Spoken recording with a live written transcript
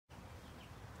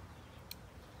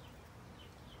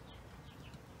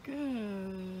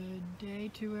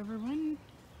to everyone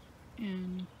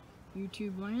in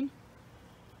YouTube land.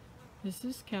 This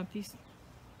is Kathy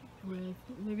with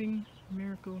Living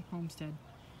Miracle Homestead.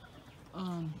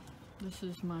 This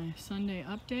is my Sunday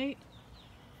update.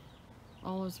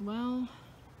 All is well.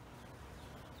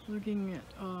 Looking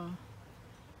at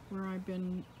where I've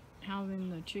been having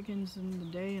the chickens in the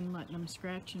day and letting them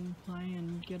scratch and play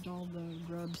and get all the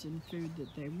grubs and food that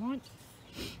they want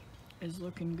is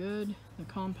looking good. The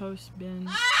compost bin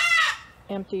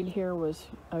emptied here was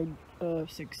a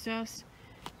success,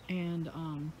 and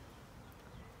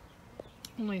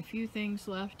only a few things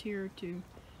left here to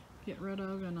get rid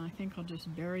of, and I think I'll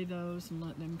just bury those and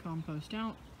let them compost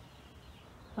out.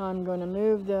 I'm going to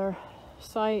move their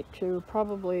site to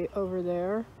probably over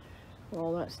there where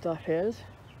all that stuff is,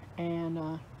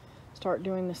 and start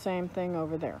doing the same thing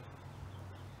over there.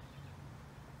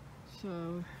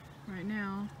 So right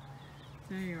now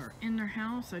they are in their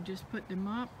house. I just put them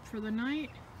up for the night,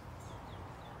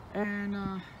 and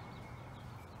a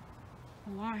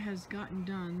lot has gotten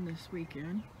done this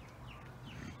weekend,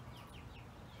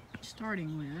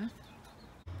 starting with.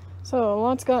 So a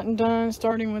lot's gotten done,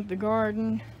 starting with the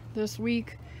garden. This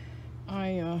week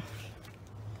I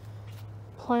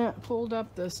pulled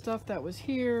up the stuff that was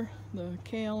here, the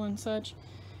kale and such,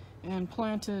 and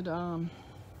planted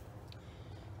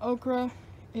okra.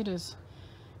 It is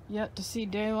yet to see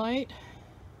daylight,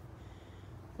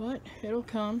 but it'll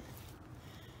come.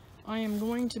 I am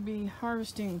going to be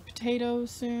harvesting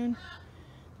potatoes soon.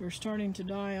 They're starting to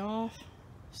die off,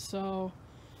 so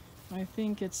I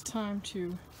think it's time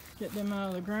to get them out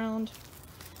of the ground.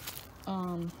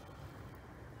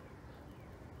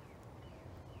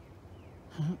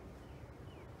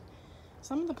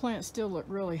 Some of the plants still look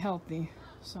really healthy,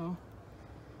 so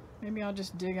maybe I'll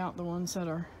just dig out the ones that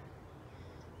are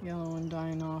yellow and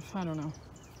dying off. I don't know.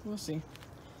 We'll see.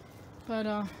 But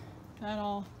that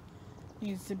all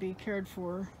needs to be cared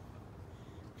for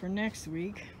next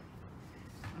week.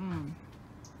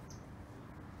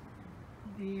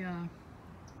 The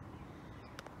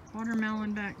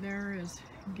watermelon back there is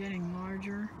getting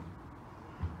larger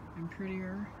and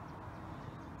prettier.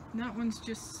 That one's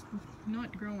just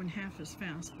not growing half as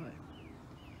fast, but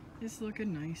it's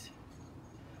looking nice.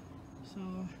 So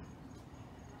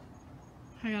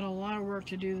I got a lot of work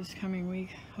to do this coming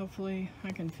week. Hopefully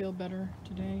I can feel better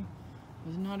today. It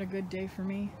was not a good day for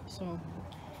me, so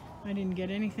I didn't get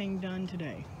anything done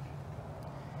today.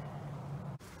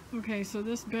 Okay, so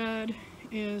this bed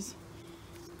is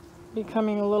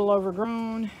becoming a little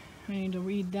overgrown. I need to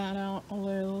weed that out a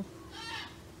little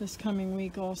this coming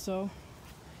week also.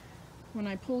 When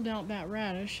I pulled out that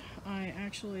radish, I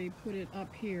actually put it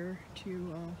up here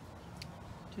to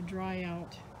dry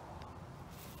out.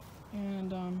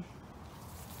 And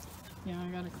yeah, I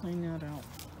gotta clean that out.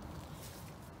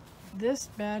 This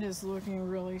bed is looking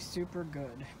really super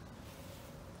good.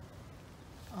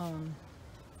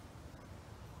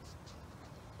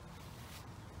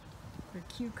 The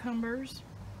cucumbers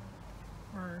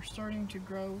are starting to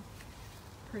grow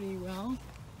pretty well.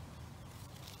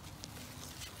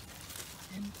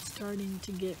 And starting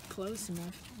to get close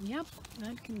enough. Yep,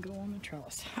 that can go on the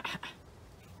trellis.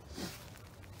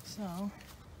 So,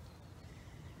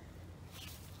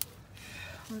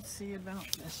 let's see about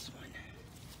this one.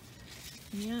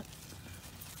 Yep.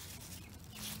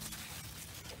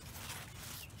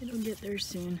 It'll get there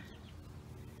soon.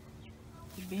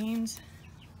 The beans,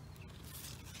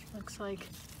 looks like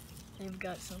they've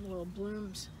got some little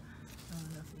blooms. I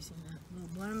don't know if you've seen that.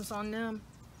 Little blooms on them.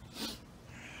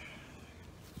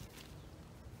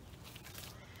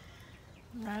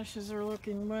 Radishes are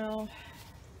looking well.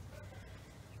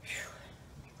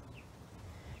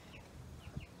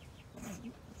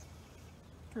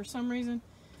 For some reason,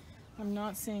 I'm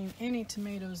not seeing any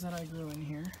tomatoes that I grew in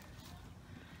here.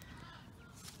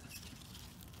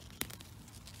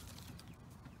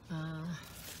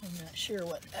 I'm not sure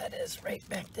what that is right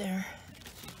back there.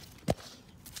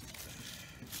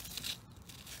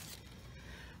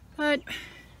 But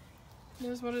it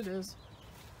is what it is.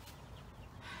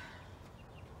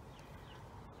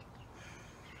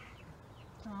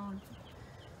 I'll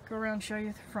go around and show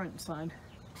you the front side.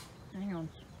 Hang on.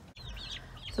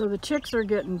 So the chicks are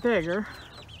getting bigger,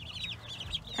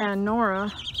 and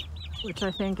Nora, which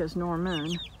I think is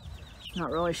Norman,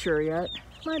 not really sure yet,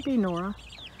 might be Nora.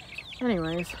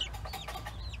 Anyways,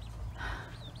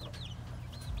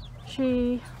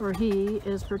 she or he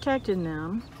is protecting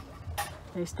them.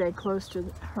 They stay close to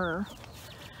her,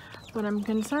 but I'm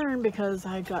concerned because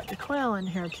I got the quail in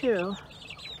here too,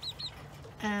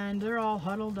 and they're all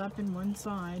huddled up in one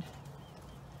side.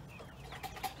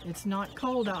 It's not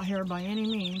cold out here by any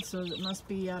means, so it must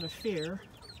be out of fear.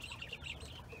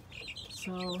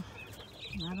 So,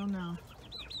 I don't know.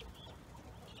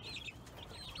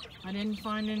 I didn't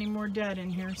find any more dead in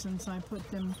here since I put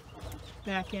them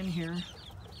back in here.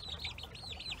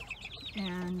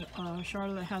 And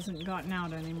Charlotte hasn't gotten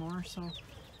out anymore, so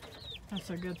that's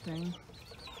a good thing.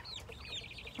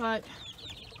 But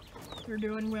they're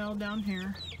doing well down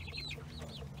here.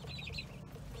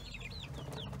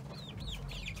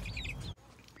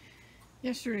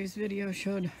 Yesterday's video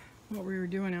showed what we were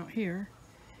doing out here,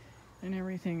 and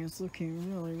everything is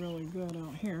looking really, really good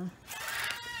out here.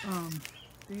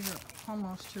 These are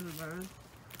almost to the road,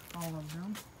 all of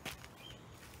them.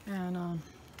 And I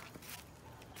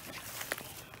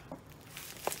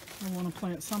want to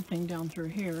plant something down through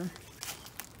here.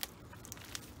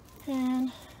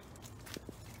 And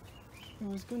it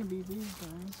was going to be these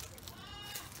guys,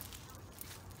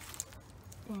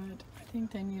 but I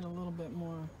think they need a little bit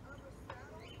more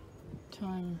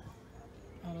time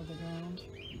out of the ground.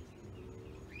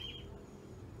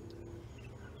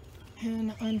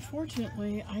 And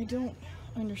unfortunately, I don't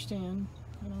understand.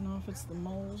 I don't know if it's the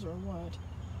moles or what,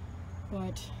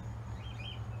 but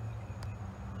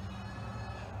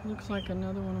looks like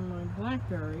another one of my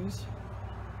blackberries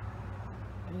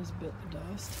is bit the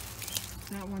dust.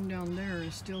 That one down there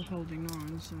is still holding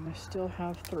on, so I still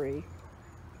have 3.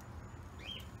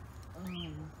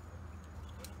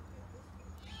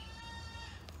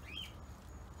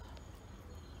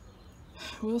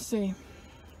 We'll see.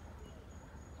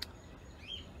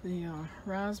 The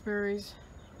raspberries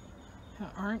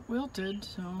aren't wilted,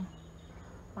 so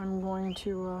I'm going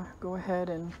to go ahead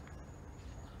and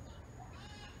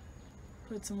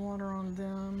put some water on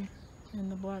them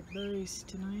and the blackberries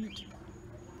tonight.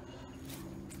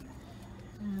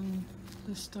 And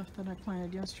this stuff that I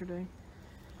planted yesterday.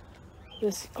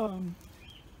 This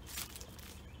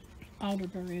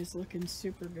elderberry is looking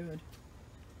super good.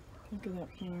 Look at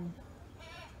that plume.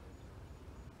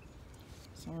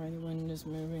 Sorry, the wind is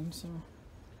moving, so.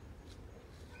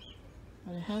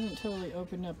 But it hasn't totally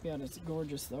opened up yet. It's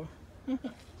gorgeous though. I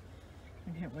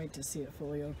can't wait to see it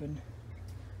fully open.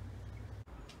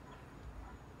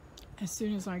 As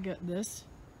soon as I get this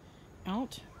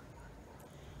out,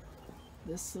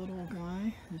 this little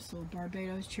guy, this little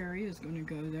Barbados cherry is going to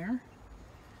go there.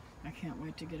 I can't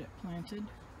wait to get it planted.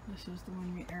 This is the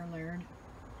one we air layered.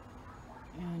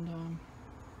 And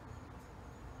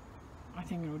I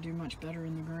think it'll do much better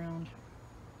in the ground.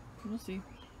 We'll see.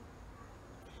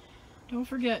 Don't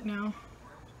forget now,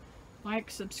 like,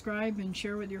 subscribe, and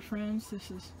share with your friends. This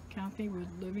is Kathy with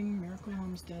Living Miracle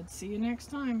Homestead. See you next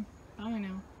time. Bye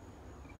now.